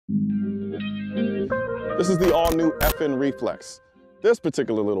This is the all-new FN Reflex. This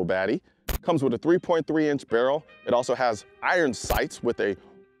particular little baddie comes with a 3.3-inch barrel. It also has iron sights with a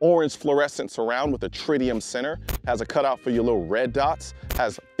orange fluorescent surround with a tritium center, has a cutout for your little red dots,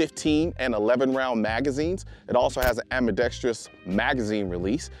 has 15 and 11 round magazines. It also has an ambidextrous magazine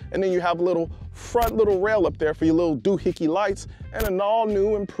release. And then you have a little front little rail up there for your little doohickey lights and an all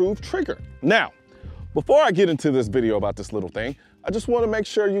new improved trigger. Now, before I get into this video about this little thing, I just want to make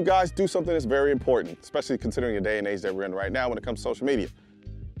sure you guys do something that's very important, especially considering the day and age that we're in right now when it comes to social media.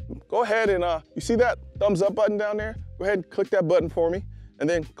 Go ahead and, you see that thumbs up button down there? Go ahead and click that button for me, and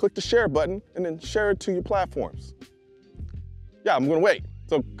then click the share button, and then share it to your platforms. Yeah, I'm gonna wait.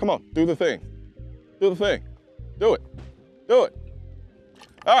 So come on, do the thing. Do the thing. Do it. Do it.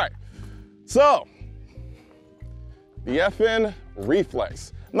 All right, so the FN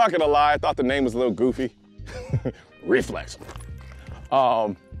Reflex. I'm not gonna lie, I thought the name was a little goofy. Reflex.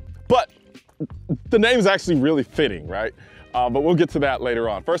 But the name is actually really fitting, right? But we'll get to that later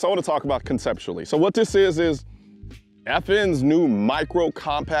on. First, I want to talk about conceptually. So what this is FN's new micro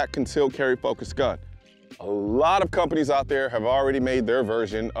compact concealed carry focused gun. A lot of companies out there have already made their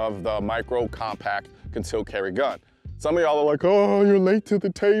version of the micro compact concealed carry gun. Some of y'all are like, oh, you're late to the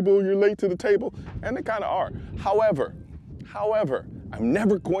table, you're late to the table. And they kind of are. However, I'm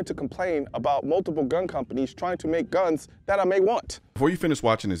never going to complain about multiple gun companies trying to make guns that I may want. Before you finish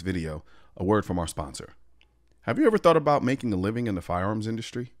watching this video, a word from our sponsor. Have you ever thought about making a living in the firearms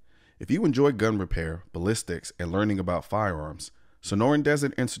industry? If you enjoy gun repair, ballistics, and learning about firearms, Sonoran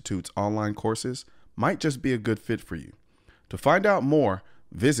Desert Institute's online courses might just be a good fit for you. To find out more,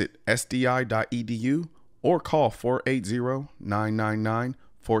 visit sdi.edu or call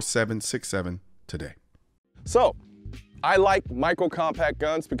 480-999-4767 today. So, I like micro compact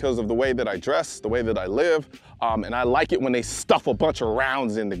guns because of the way that I dress, the way that I live, and I like it when they stuff a bunch of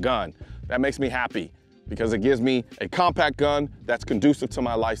rounds in the gun. That makes me happy because it gives me a compact gun that's conducive to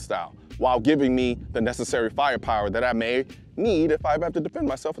my lifestyle while giving me the necessary firepower that I may need if I have to defend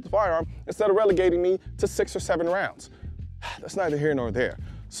myself with the firearm instead of relegating me to 6 or 7 rounds. That's neither here nor there.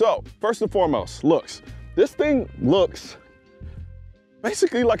 So, first and foremost, looks. This thing looks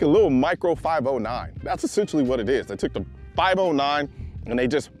basically like a little micro 509. That's essentially what it is. They took the 509 and they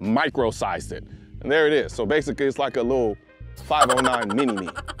just micro-sized it. And there it is. So basically it's like a little 509 mini-me.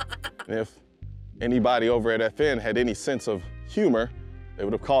 And if anybody over at FN had any sense of humor, they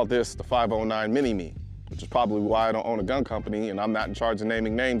would have called this the 509 mini-me, which is probably why I don't own a gun company and I'm not in charge of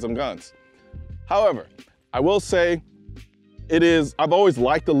naming names of guns. However, I will say I've always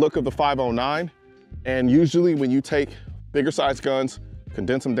liked the look of the 509, and usually when you take bigger size guns,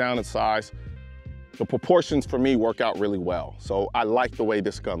 condense them down in size, the proportions for me work out really well. So I like the way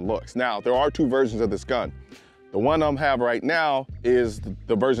this gun looks. Now, there are 2 versions of this gun. The one I have right now is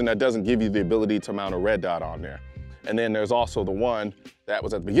the version that doesn't give you the ability to mount a red dot on there. And then there's also the one that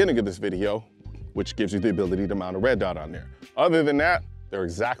was at the beginning of this video, which gives you the ability to mount a red dot on there. Other than that, they're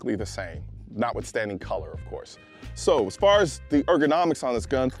exactly the same, notwithstanding color, of course. So as far as the ergonomics on this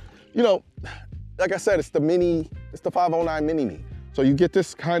gun, you know, like I said, it's the 509 mini-me. So you get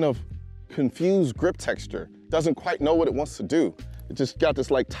this kind of confused grip texture. Doesn't quite know what it wants to do. It just got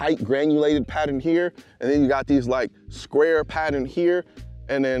this like tight granulated pattern here, and then you got these like square pattern here,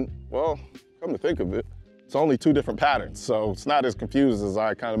 and then, well, come to think of it, it's only 2 different patterns, so it's not as confused as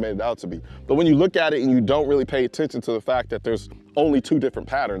I kind of made it out to be. But when you look at it and you don't really pay attention to the fact that there's only 2 different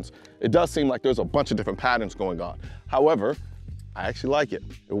patterns, it does seem like there's a bunch of different patterns going on. However, I actually like it.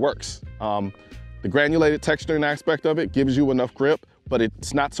 It works. The granulated texturing aspect of it gives you enough grip, but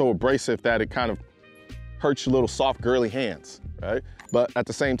it's not so abrasive that it kind of hurts your little soft, girly hands, right? But at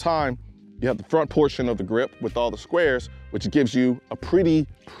the same time, you have the front portion of the grip with all the squares, which gives you a pretty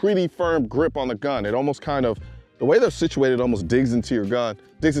firm grip on the gun. It almost kind of, the way they're situated almost digs into your gun,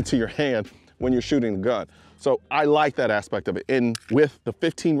 digs into your hand when you're shooting the gun. So I like that aspect of it. And with the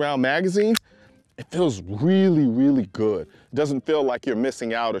 15 round magazine, it feels really good. It doesn't feel like you're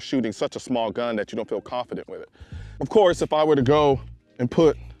missing out or shooting such a small gun that you don't feel confident with it. Of course, if I were to go and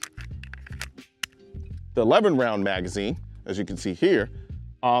put the 11 round magazine, as you can see here,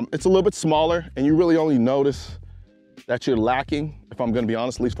 it's a little bit smaller, and you really only notice that you're lacking, if I'm gonna be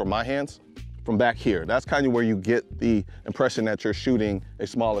honest, at least for my hands, from back here. That's kind of where you get the impression that you're shooting a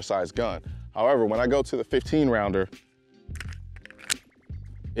smaller size gun. However, when I go to the 15 rounder,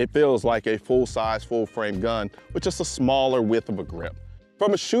 it feels like a full-size, full-frame gun with just a smaller width of a grip.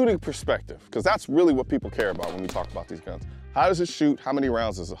 From a shooting perspective, because that's really what people care about when we talk about these guns. How does it shoot? How many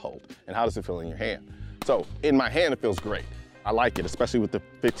rounds does it hold? And how does it feel in your hand? So in my hand, it feels great. I like it, especially with the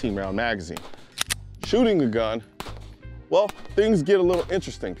 15 round magazine. Shooting the gun, well, things get a little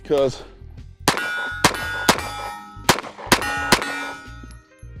interesting because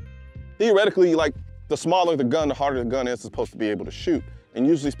theoretically, like, the smaller the gun, the harder the gun is supposed to be able to shoot. And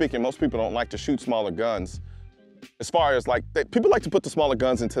usually speaking, most people don't like to shoot smaller guns. As far as like, people like to put the smaller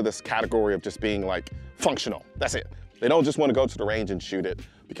guns into this category of just being like functional. That's it. They don't just want to go to the range and shoot it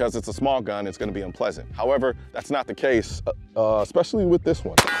because it's a small gun, it's going to be unpleasant. However, that's not the case, especially with this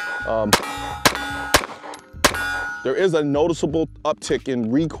one. There is a noticeable uptick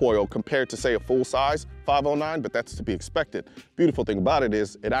in recoil compared to, say, a full-size 509, but that's to be expected. Beautiful thing about it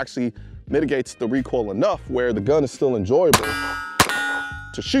is it actually mitigates the recoil enough where the gun is still enjoyable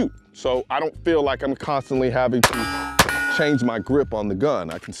to shoot. So I don't feel like I'm constantly having to change my grip on the gun.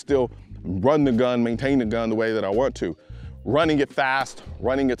 I can still run the gun, maintain the gun the way that I want to. Running it fast,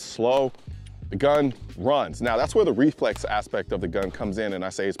 running it slow, the gun runs. Now that's where the reflex aspect of the gun comes in, and I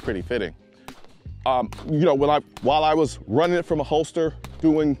say it's pretty fitting. You know, while I was running it from a holster,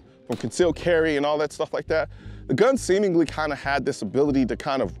 doing from concealed carry and all that stuff like that, the gun seemingly kind of had this ability to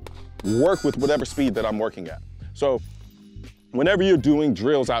kind of work with whatever speed that I'm working at. So whenever you're doing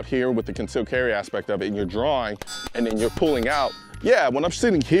drills out here with the concealed carry aspect of it and you're drawing and then you're pulling out, yeah, when I'm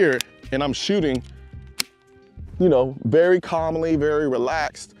sitting here and I'm shooting, you know, very calmly, very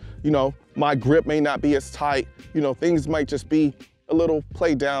relaxed, you know, my grip may not be as tight, you know, things might just be a little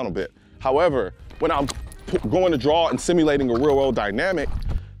played down a bit. However, when I'm going to draw and simulating a real world dynamic,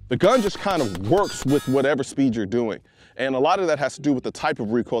 the gun just kind of works with whatever speed you're doing. And a lot of that has to do with the type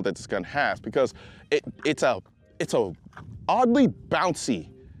of recoil that this gun has, because it's a oddly bouncy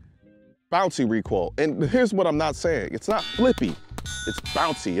recoil. And here's what I'm not saying. It's not flippy, it's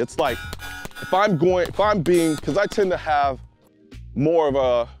bouncy. It's like, because I tend to have more of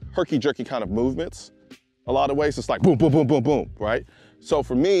a herky-jerky kind of movements. A lot of ways, it's like boom, boom, boom, boom, boom, right? So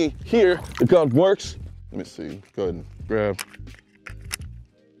for me, here, the gun works. Let me see, go ahead and grab.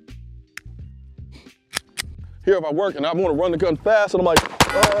 Here, if I work and I want to run the gun fast, and I'm like,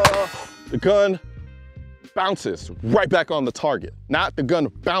 the gun bounces right back on the target. Not the gun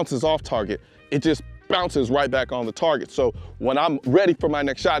bounces off target, it just bounces right back on the target. So when I'm ready for my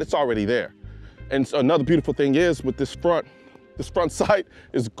next shot, it's already there. And so another beautiful thing is with this front sight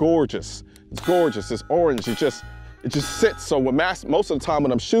is gorgeous. It's gorgeous, it's orange, it just sits. So when most of the time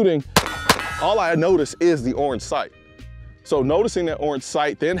when I'm shooting, all I notice is the orange sight. So noticing that orange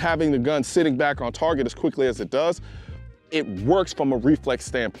sight, then having the gun sitting back on target as quickly as it does, it works from a reflex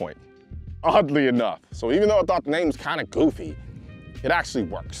standpoint, oddly enough. So even though I thought the name was kind of goofy, it actually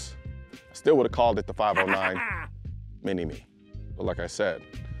works. I still would have called it the 509 Mini-Me. But like I said,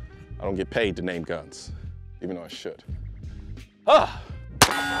 I don't get paid to name guns, even though I should.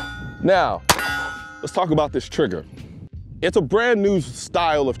 Now, let's talk about this trigger. It's a brand new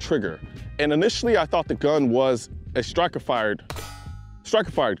style of trigger. And initially I thought the gun was a striker-fired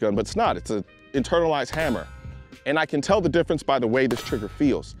gun, but it's not. It's an internalized hammer. And I can tell the difference by the way this trigger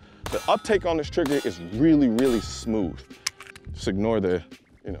feels. The uptake on this trigger is really, really smooth. Just ignore the,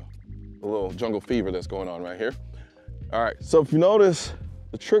 you know, the little jungle fever that's going on right here. All right, so if you notice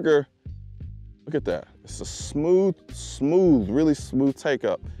the trigger, look at that. It's a smooth, really smooth take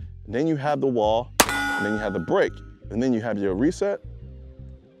up. And then you have the wall, and then you have the break, and then you have your reset.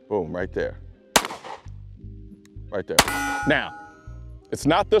 Boom, right there. Right there. Now, it's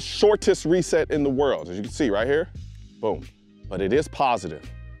not the shortest reset in the world, as you can see right here. Boom. But it is positive.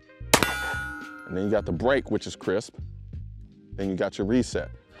 And then you got the break, which is crisp. Then you got your reset.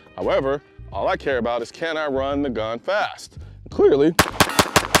 However, all I care about is, can I run the gun fast? Clearly,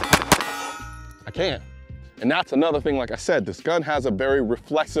 I can't. And that's another thing, like I said, this gun has a very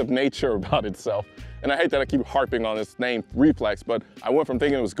reflexive nature about itself. And I hate that I keep harping on this name, Reflex, but I went from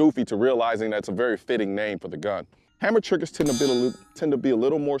thinking it was goofy to realizing that's a very fitting name for the gun. Hammer triggers tend to be a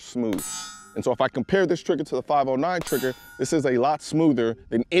little more smooth. And so if I compare this trigger to the 509 trigger, this is a lot smoother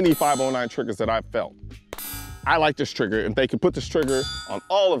than any 509 triggers that I've felt. I like this trigger. If they could put this trigger on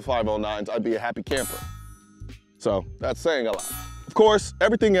all of 509s, I'd be a happy camper. So that's saying a lot. Of course,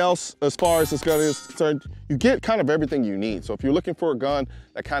 everything else, as far as this gun is concerned, you get kind of everything you need. So if you're looking for a gun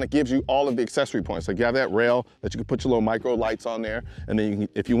that kind of gives you all of the accessory points, like you have that rail that you can put your little micro lights on there, and then you can,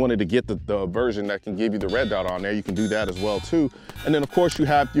 if you wanted to get the version that can give you the red dot on there, you can do that as well too. And then of course you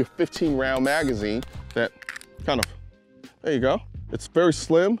have your 15-round magazine that kind of, there you go. It's very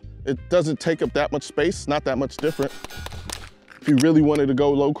slim. It doesn't take up that much space, not that much different. If you really wanted to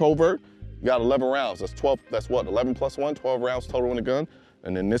go low covert, you got 11 rounds. That's 12, that's what, 11 plus 1, 12 rounds total in the gun.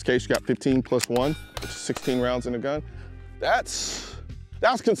 And in this case, you got 15 plus 1, which is 16 rounds in the gun. That's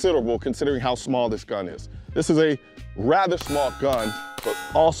considerable considering how small this gun is. This is a rather small gun, but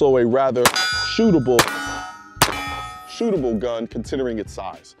also a rather shootable gun considering its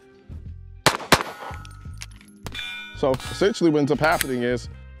size. So essentially what ends up happening is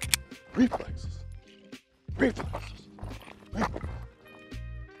Reflexes. Reflexes.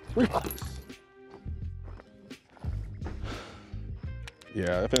 Reflexes.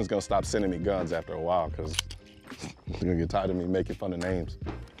 Yeah, FN's gonna stop sending me guns after a while because they're gonna get tired of me making fun of names.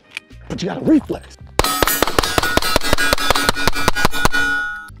 But you got a reflex.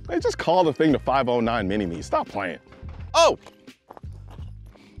 They just call the thing the 509 Mini-Me. Stop playing. Oh!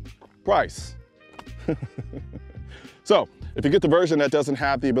 Price. So, if you get the version that doesn't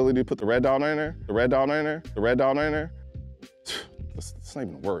have the ability to put the red dot on there, the red dot on there, the red dot on there, that's not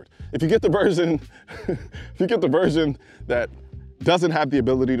even a word. If you get the version, if you get the version that doesn't have the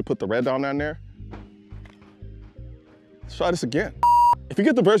ability to put the red dot on there, let's try this again. If you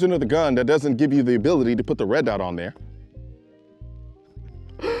get the version of the gun that doesn't give you the ability to put the red dot on there,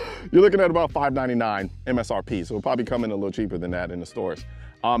 you're looking at about $5.99 MSRP, so it'll probably come in a little cheaper than that in the stores.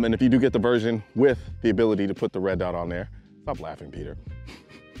 And if you do get the version with the ability to put the red dot on there, stop laughing, Peter.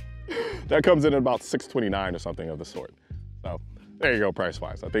 That comes in at about $6.29 or something of the sort. So there you go,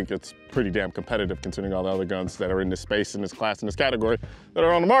 price-wise. I think it's pretty damn competitive considering all the other guns that are in this space, in this class, in this category that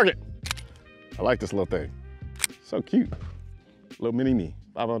are on the market. I like this little thing. So cute. Little Mini-Me,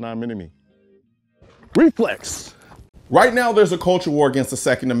 509 Mini-Me. Reflex. Right now, there's a culture war against the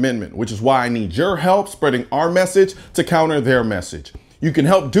Second Amendment, which is why I need your help spreading our message to counter their message. You can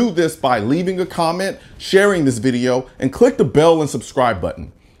help do this by leaving a comment, sharing this video, and click the bell and subscribe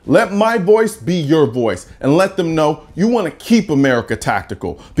button. Let my voice be your voice and let them know you want to keep America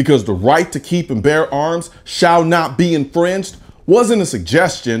tactical, because the right to keep and bear arms shall not be infringed wasn't a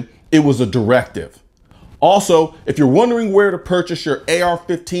suggestion, it was a directive. Also, if you're wondering where to purchase your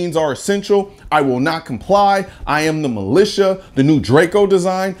AR-15s are essential, I will not comply. I am the militia, the new Draco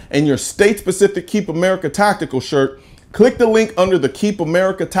design, and your state-specific Keep America Tactical shirt. Click the link under the Keep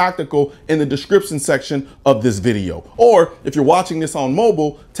America Tactical in the description section of this video. Or if you're watching this on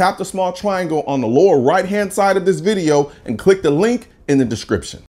mobile, tap the small triangle on the lower right-hand side of this video and click the link in the description.